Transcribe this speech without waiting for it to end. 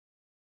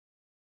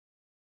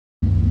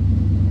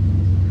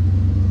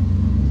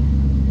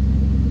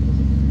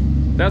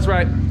That's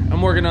right,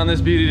 I'm working on this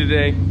beauty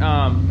today.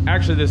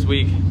 Actually this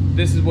week.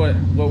 This is what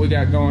we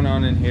got going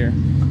on in here.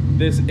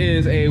 This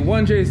is a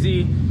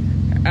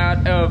 1JZ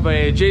out of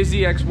a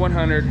JZX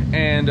 100,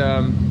 and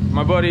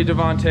my buddy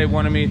Devontae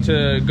wanted me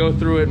to go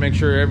through it, make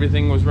sure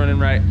everything was running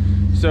right.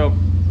 So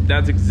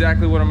that's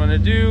exactly what I'm gonna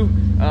do.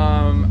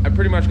 I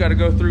pretty much got to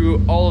go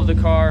through all of the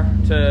car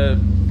to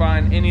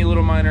find any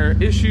little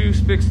minor issues,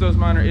 fix those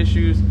minor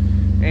issues,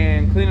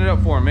 and clean it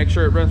up for him, make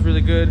sure it runs really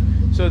good,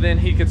 so then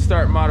he could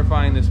start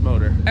modifying this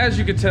motor. As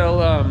you can tell,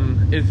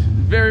 it's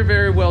very,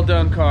 very well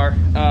done car.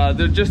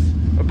 There's just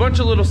a bunch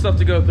of little stuff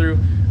to go through,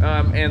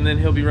 and then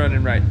he'll be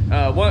running right.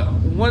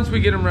 Once we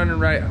get him running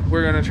right,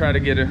 we're gonna try to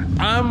get him,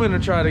 I'm gonna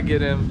try to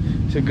get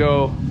him to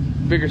go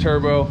bigger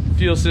turbo,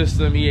 fuel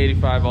system,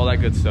 E85, all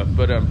that good stuff.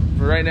 But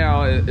for right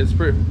now, it's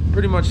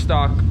pretty much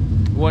stock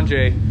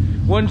 1J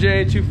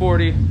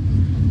 240.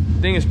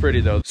 Thing is pretty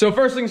though. So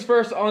first things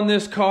first, on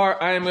this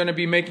car, I am gonna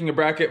be making a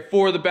bracket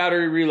for the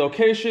battery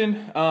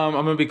relocation. I'm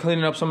gonna be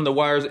cleaning up some of the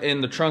wires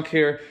in the trunk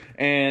here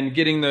and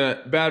getting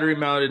the battery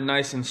mounted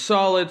nice and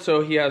solid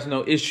so he has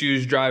no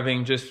issues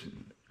driving. Just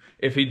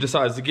if he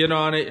decides to get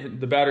on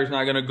it, the battery's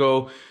not gonna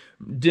go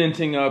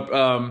denting up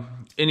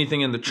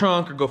anything in the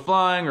trunk or go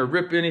flying or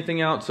rip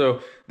anything out.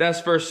 So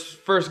that's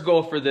first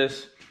goal for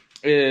this,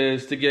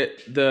 is to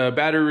get the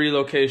battery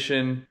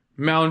relocation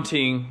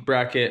mounting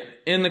bracket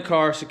in the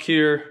car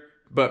secure.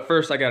 But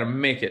first I gotta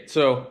make it.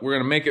 So we're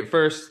gonna make it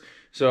first.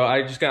 So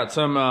I just got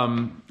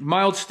some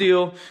mild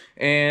steel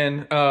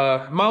and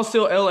mild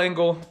steel L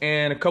angle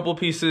and a couple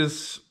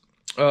pieces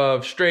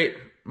of straight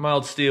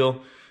mild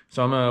steel.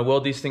 So I'm gonna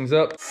weld these things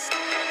up.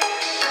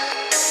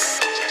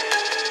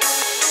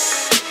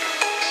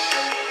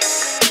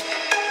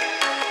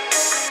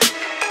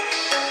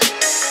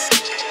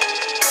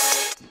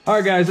 All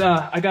right guys,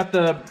 I got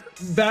the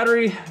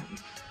battery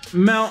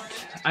mount.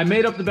 I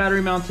made up the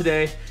battery mount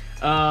today.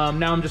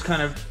 Now I'm just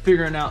kind of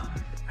figuring out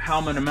how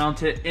I'm gonna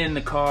mount it in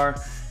the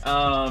car.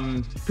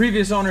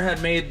 Previous owner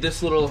had made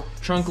this little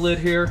trunk lid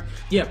here.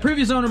 Yeah,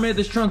 previous owner made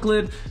this trunk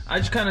lid. I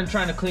just kind of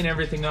trying to clean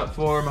everything up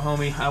for my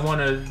homie. I want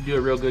to do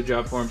a real good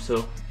job for him,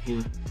 so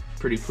he's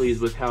pretty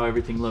pleased with how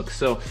everything looks.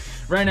 So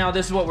right now,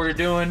 this is what we're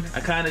doing. I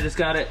kind of just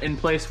got it in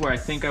place where I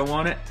think I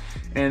want it.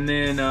 And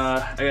then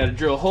I got to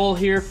drill a hole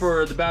here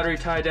for the battery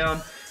tie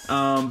down.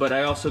 But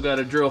I also got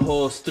to drill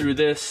holes through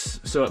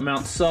this so it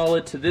mounts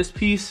solid to this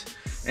piece,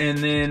 and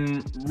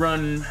then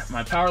run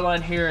my power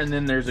line here, and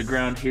then there's a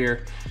ground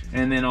here,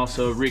 and then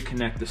also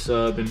reconnect the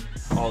sub and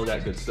all of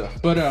that good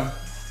stuff. But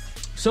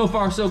so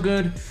far so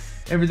good.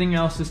 Everything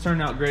else has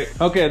turned out great.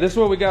 Okay, this is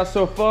what we got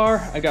so far.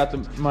 I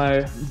got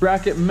my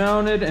bracket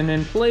mounted and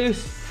in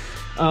place.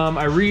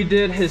 I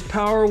redid his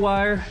power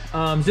wire,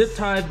 zip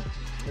tied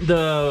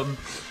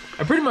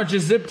I pretty much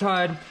just zip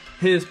tied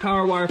his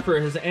power wire for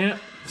his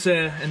amp,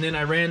 and then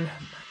I ran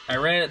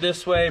it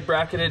this way,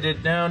 bracketed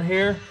it down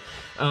here.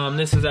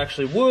 This is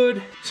actually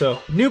wood. So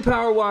new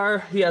power wire.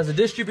 He has a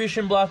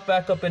distribution block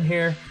back up in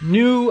here.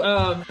 New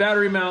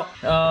battery mount.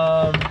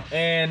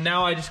 And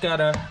now I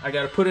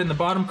gotta put in the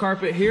bottom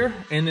carpet here,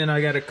 and then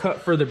I gotta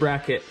cut for the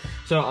bracket.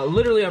 So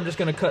literally I'm just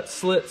gonna cut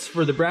slits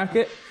for the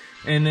bracket,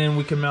 and then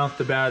we can mount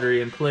the battery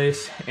in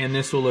place, and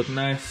this will look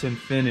nice and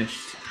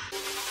finished.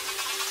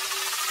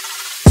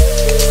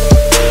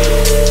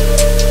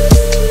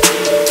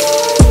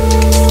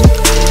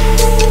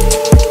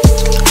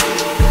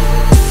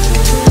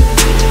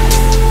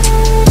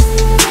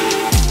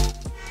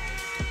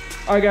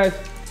 All right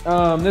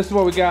guys, this is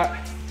what we got.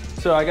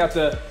 So I got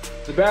the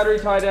battery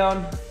tie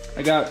down.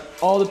 I got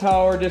all the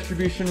power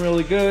distribution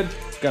really good.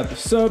 Got the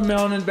sub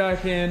mounted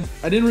back in.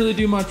 I didn't really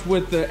do much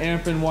with the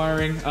amp and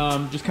wiring.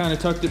 Just kind of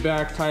tucked it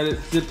back,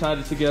 zip tied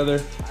it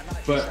together.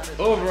 But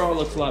overall, it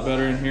looks a lot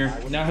better in here.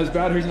 Now his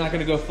battery's not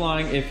gonna go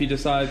flying if he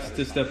decides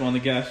to step on the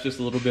gas just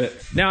a little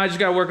bit. Now I just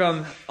gotta work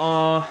on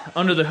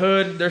under the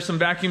hood. There's some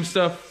vacuum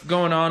stuff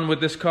going on with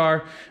this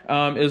car.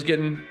 It was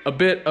getting a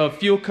bit of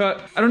fuel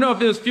cut. I don't know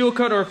if it was fuel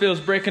cut or if it was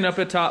breaking up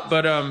at top,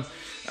 but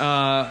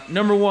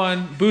number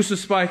one, boost was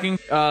spiking.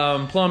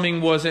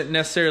 Plumbing wasn't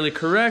necessarily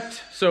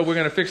correct, so we're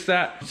gonna fix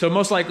that. So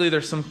most likely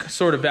there's some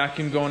sort of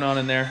vacuum going on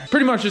in there.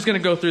 Pretty much just gonna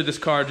go through this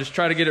car, just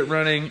try to get it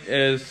running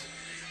as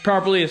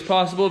properly as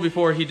possible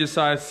before he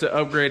decides to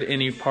upgrade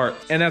any part.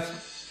 And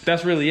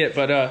that's really it.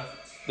 But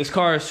this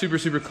car is super,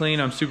 super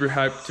clean. I'm super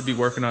hyped to be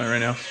working on it right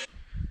now.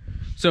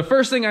 So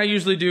first thing I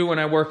usually do when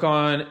I work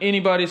on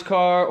anybody's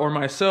car or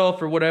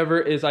myself or whatever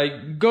is I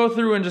go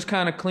through and just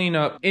kind of clean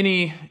up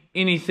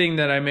anything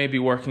that I may be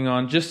working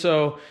on, just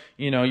so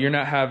you know you're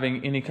not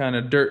having any kind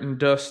of dirt and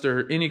dust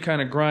or any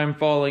kind of grime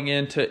falling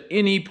into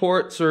any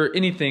ports or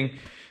anything.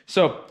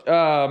 So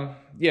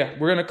yeah,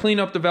 we're gonna clean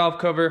up the valve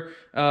cover.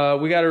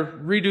 We gotta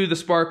redo the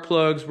spark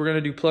plugs. We're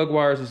gonna do plug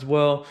wires as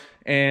well,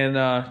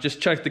 and just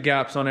check the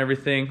gaps on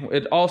everything.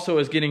 It also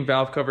is getting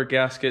valve cover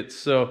gaskets.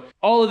 So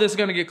all of this is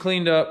gonna get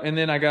cleaned up, and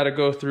then I gotta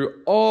go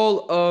through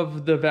all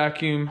of the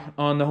vacuum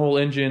on the whole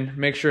engine,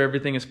 make sure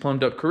everything is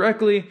plumbed up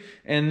correctly,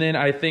 and then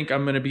I think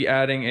I'm gonna be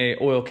adding a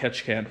oil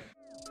catch can.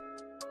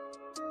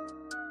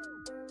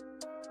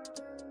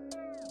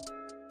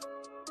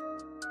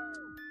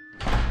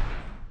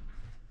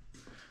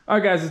 All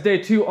right, guys, it's day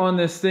 2 on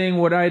this thing.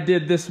 What I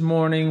did this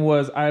morning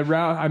was I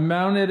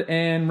mounted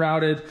and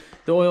routed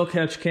the oil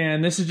catch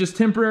can. This is just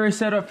temporary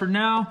setup for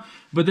now,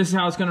 but this is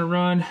how it's gonna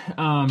run.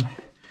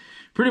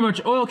 Pretty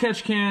much oil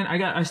catch can.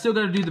 I still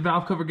got to do the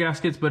valve cover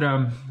gaskets, but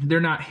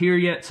they're not here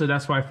yet, so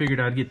that's why I figured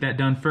I'd get that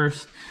done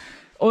first.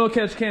 Oil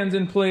catch can's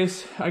in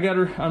place.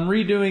 I'm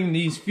redoing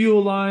these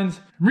fuel lines.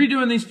 They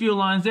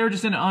were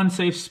just in an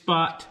unsafe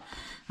spot.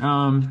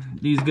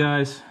 These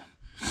guys,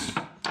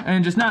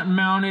 and just not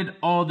mounted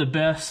all the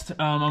best.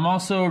 I'm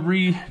also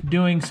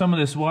redoing some of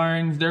this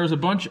wiring. There's a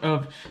bunch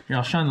of, here,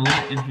 I'll shine the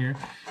light in here.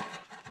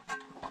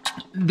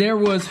 There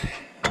was,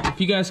 if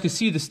you guys could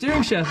see the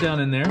steering shaft down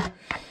in there,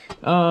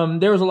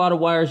 there was a lot of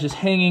wires just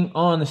hanging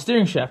on the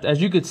steering shaft.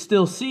 As you could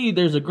still see,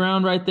 there's a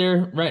ground right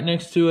there, right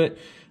next to it.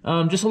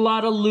 Just a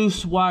lot of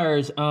loose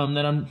wires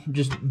that I'm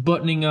just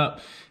buttoning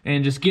up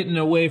and just getting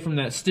away from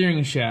that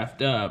steering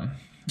shaft.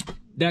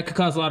 That could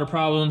cause a lot of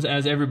problems,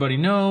 as everybody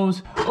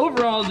knows.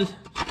 Overall,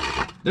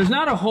 there's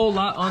not a whole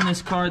lot on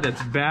this car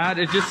that's bad.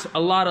 It's just a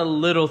lot of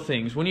little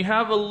things. When you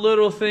have a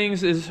little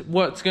things is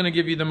what's gonna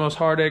give you the most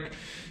heartache.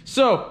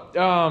 So,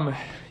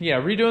 yeah,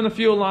 redoing the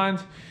fuel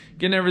lines,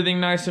 getting everything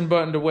nice and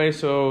buttoned away,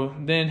 so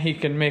then he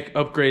can make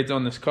upgrades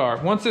on this car.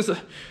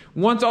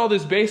 Once all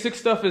this basic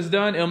stuff is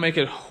done, it'll make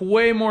it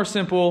way more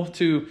simple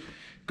to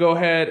go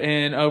ahead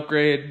and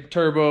upgrade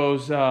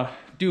turbos,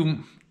 do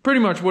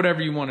pretty much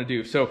whatever you want to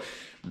do. So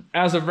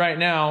as of right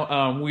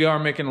now, we are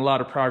making a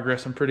lot of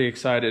progress. I'm pretty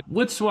excited.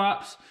 With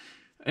swaps,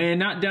 and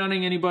not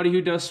downing anybody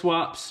who does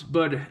swaps,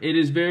 but it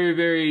is very,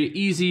 very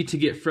easy to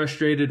get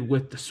frustrated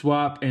with the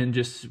swap and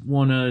just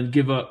want to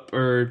give up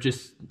or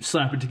just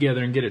slap it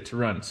together and get it to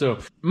run. So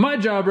my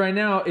job right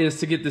now is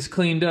to get this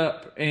cleaned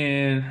up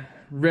and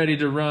ready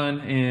to run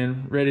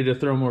and ready to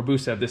throw more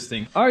boost at this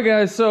thing. All right,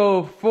 guys,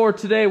 so for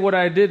today, what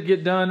I did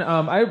get done,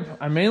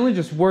 I mainly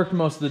just worked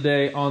most of the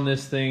day on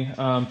this thing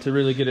to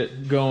really get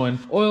it going.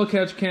 Oil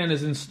catch can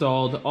is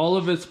installed. All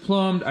of it's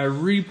plumbed. I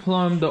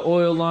replumbed the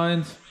oil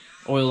lines.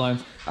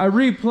 I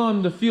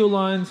replumbed the fuel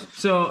lines.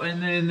 So,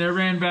 and then they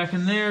ran back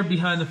in there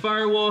behind the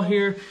firewall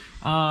here.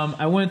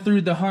 I went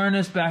through the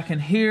harness back in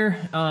here,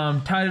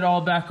 tied it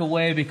all back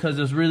away because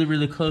it was really,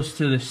 really close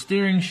to the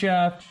steering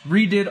shaft.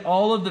 Redid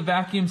all of the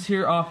vacuums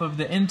here off of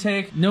the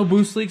intake. No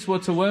boost leaks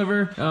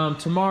whatsoever.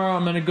 Tomorrow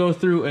I'm gonna go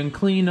through and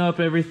clean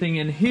up everything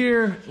in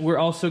here. We're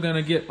also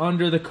gonna get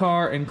under the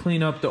car and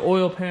clean up the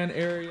oil pan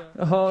area.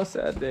 Oh,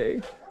 sad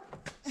day.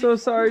 So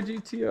sorry,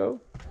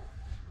 GTO.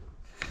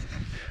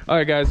 All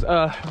right, guys,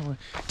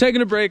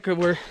 taking a break.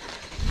 We're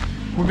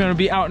gonna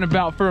be out and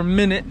about for a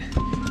minute.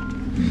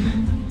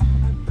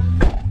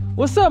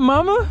 What's up,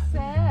 mama?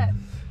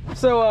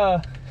 What's up?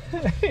 So,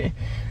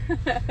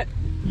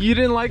 you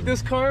didn't like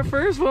this car at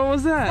first? What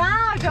was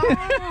that? No,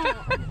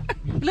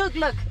 don't.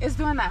 Look, it's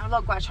doing that.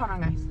 Look, watch, hold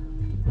on, guys.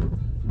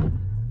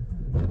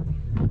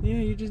 Yeah,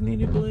 you just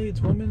needed blades,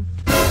 woman.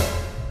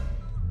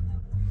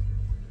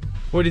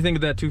 What do you think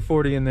of that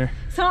 240 in there?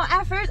 So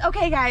at first,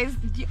 okay, guys,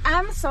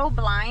 I'm so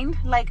blind.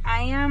 Like,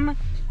 I am,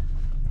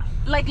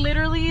 like,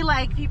 literally,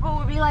 like, people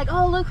would be like,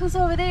 oh, look who's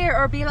over there,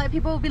 or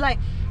people would be like,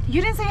 you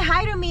didn't say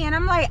hi to me, and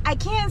I'm like, I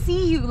can't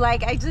see you,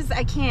 like, I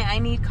can't, I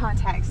need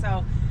contact.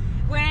 So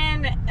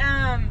when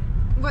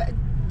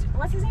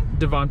what's his name,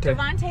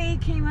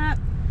 Devontae came up,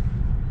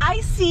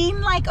 I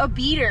seen like a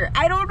beater.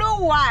 I don't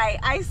know why.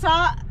 I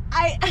saw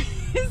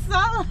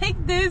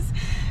like this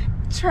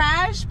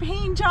trash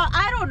paint job.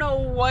 I don't know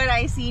what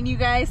I seen, you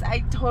guys.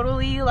 I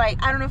totally,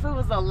 like, I don't know if it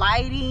was the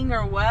lighting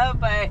or what,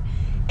 but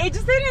it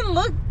just didn't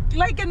look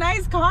like a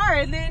nice car.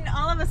 And then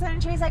all of a sudden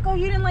Trey's like, oh,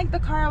 you didn't like the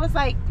car? I was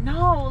like,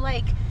 no,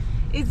 like,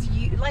 it's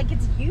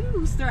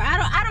used, or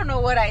I don't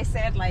know what I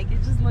said. Like,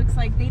 it just looks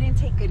like they didn't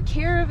take good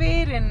care of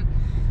it and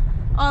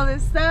all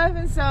this stuff.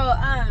 And so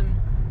I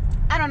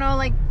don't know,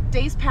 like,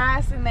 days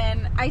passed, and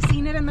then I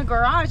seen it in the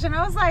garage, and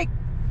I was like,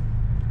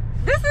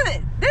 this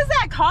is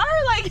that car?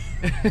 Like,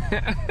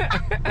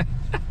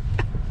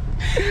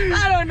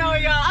 I don't know,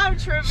 y'all. I'm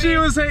tripping. She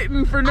was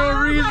hating for no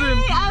reason.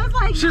 I was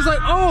like, she's like,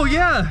 oh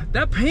yeah,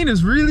 that paint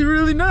is really,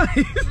 really nice.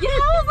 Yeah,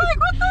 I was like,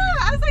 what the?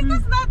 I was like,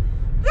 this is not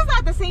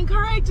the same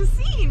car I just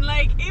seen.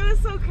 Like, it was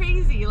so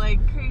crazy, like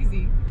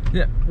crazy.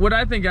 Yeah, what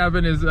I think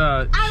happened is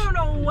I don't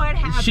know what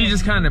happened. She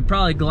just kind of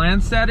probably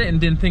glanced at it and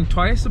didn't think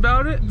twice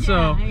about it. Yeah,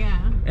 so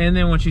yeah. And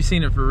then when she's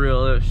seen it for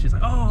real, she's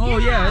like, oh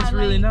yeah, it's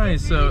really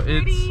nice. It's really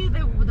so pretty.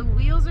 The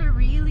wheels are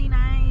really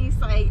nice.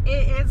 Like,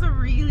 it's a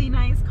really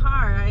nice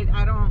car.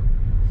 I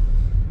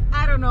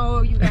don't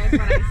know, you guys,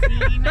 what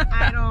I seen.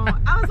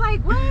 I was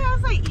like, what? I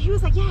was like, he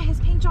was like, yeah, his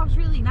paint job's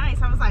really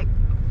nice. I was like,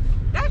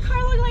 that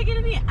car looked like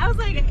it. I was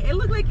like, it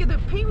looked like the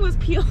paint was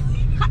peeling.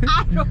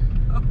 I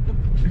don't know.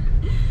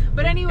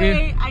 But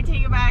anyway, I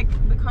take it back.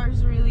 The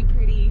car's really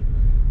pretty.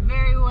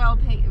 Very well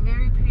paint,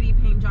 very pretty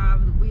paint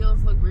job. The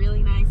wheels look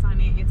really nice on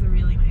it. It's a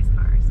really nice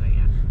car, so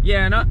yeah.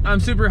 Yeah, and I'm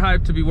super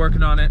hyped to be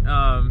working on it.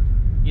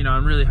 You know,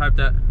 I'm really hyped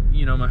that,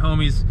 you know, my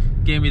homies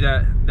gave me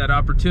that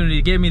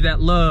opportunity, gave me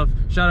that love.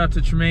 Shout out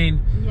to Tremaine,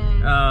 yes.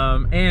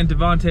 And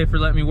Devontae for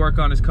letting me work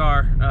on his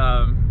car.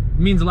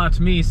 Means a lot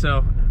to me.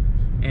 So,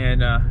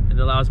 and it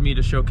allows me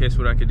to showcase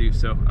what I could do.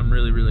 So I'm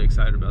really, really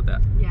excited about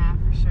that. Yeah,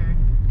 for sure.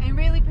 And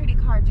really pretty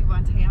car,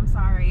 Devontae. I'm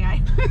sorry,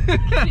 I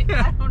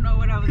don't know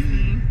what I was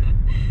seeing,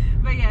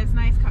 but yeah, it's a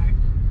nice car.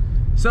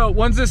 So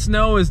once the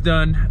snow is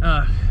done,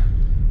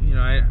 you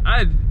know,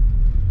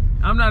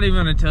 I'm not even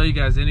gonna tell you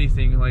guys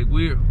anything. Like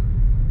you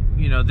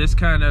know, this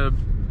kind of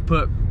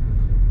put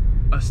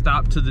a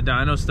stop to the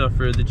dyno stuff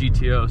for the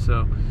GTO.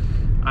 So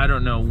I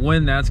don't know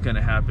when that's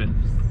gonna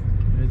happen.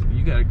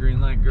 You got a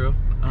green light, girl.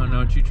 I don't know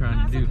what you're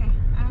trying to do. Okay.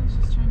 I was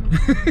just trying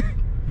to.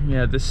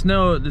 Yeah, the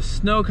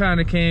snow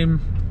kind of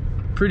came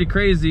pretty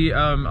crazy.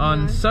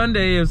 On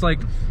Sunday it was like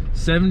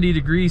 70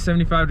 degrees,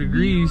 75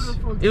 degrees.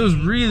 It was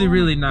really,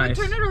 really nice.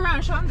 Turn it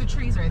around, show them the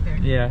trees right there.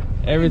 Yeah,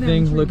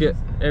 everything, look at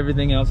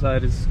everything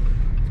outside. It's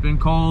been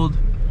cold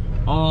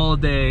all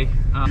day.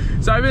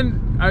 So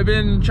I've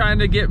been trying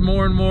to get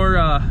more and more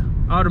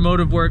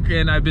automotive work,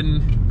 and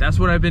that's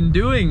what I've been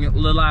doing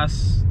the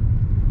last,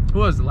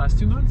 what was it, last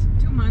 2 months?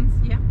 2 months,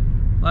 yeah.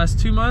 Last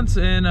 2 months,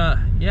 and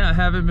yeah, I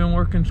haven't been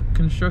working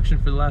construction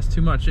for the last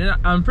 2 months, and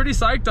I'm pretty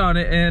psyched on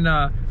it, and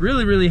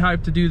really, really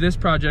hyped to do this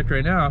project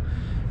right now.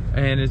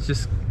 And it's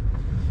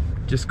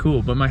just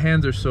cool, but my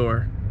hands are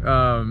sore.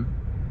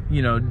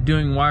 You know,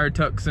 doing wire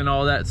tucks and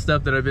all that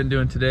stuff that I've been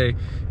doing today,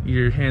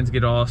 your hands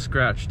get all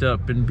scratched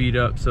up and beat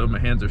up, so my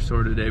hands are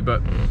sore today.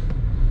 But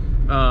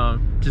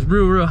just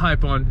real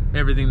hype on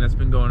everything that's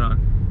been going on.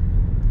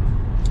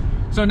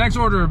 So next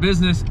order of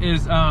business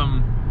is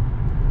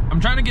I'm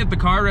trying to get the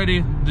car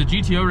ready, the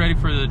GTO ready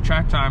for the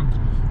track time,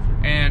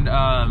 and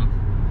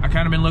I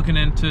kind of been looking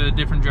into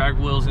different drag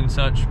wheels and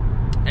such,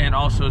 and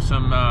also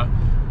some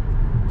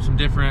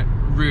different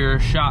rear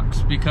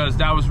shocks, because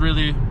that was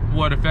really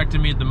what affected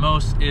me the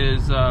most,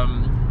 is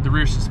the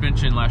rear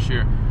suspension last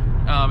year.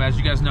 As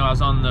you guys know, I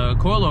was on the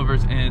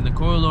coilovers, and the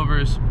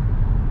coilovers,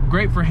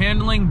 great for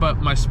handling,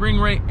 but my spring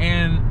rate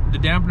and the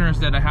dampeners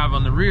that I have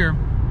on the rear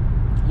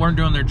weren't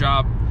doing their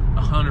job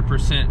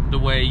 100% the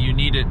way you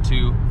need it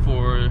to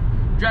for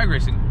drag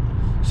racing.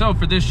 So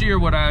for this year,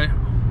 what I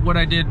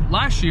did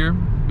last year,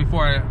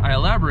 before I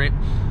elaborate,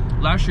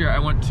 last year I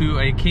went to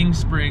a King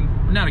Spring,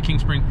 not a King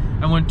Spring,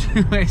 I went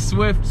to a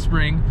Swift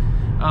spring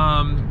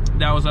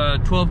that was a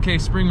 12K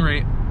spring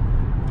rate,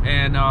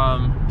 and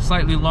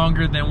slightly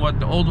longer than what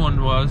the old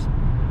one was.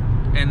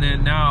 And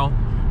then now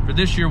for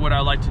this year, what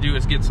I like to do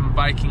is get some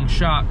Viking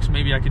shocks.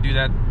 Maybe I could do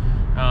that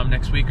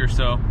next week or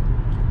so.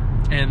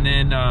 And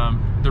then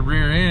the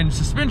rear end,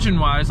 suspension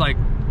wise, like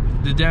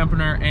the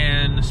dampener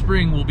and the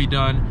spring will be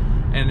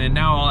done, and then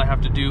now all I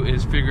have to do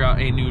is figure out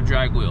a new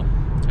drag wheel.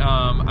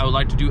 I would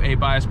like to do a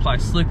bias ply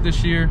slick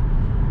this year,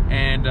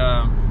 and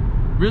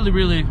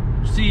really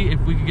see if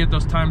we can get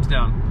those times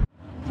down.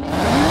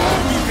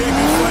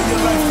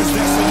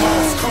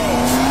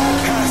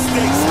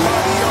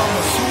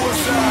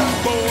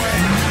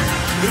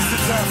 It's the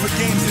time for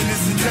games and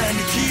it's the time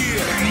to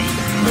kill.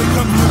 Make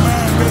up your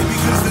mind, baby,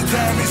 cause the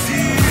time is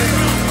here.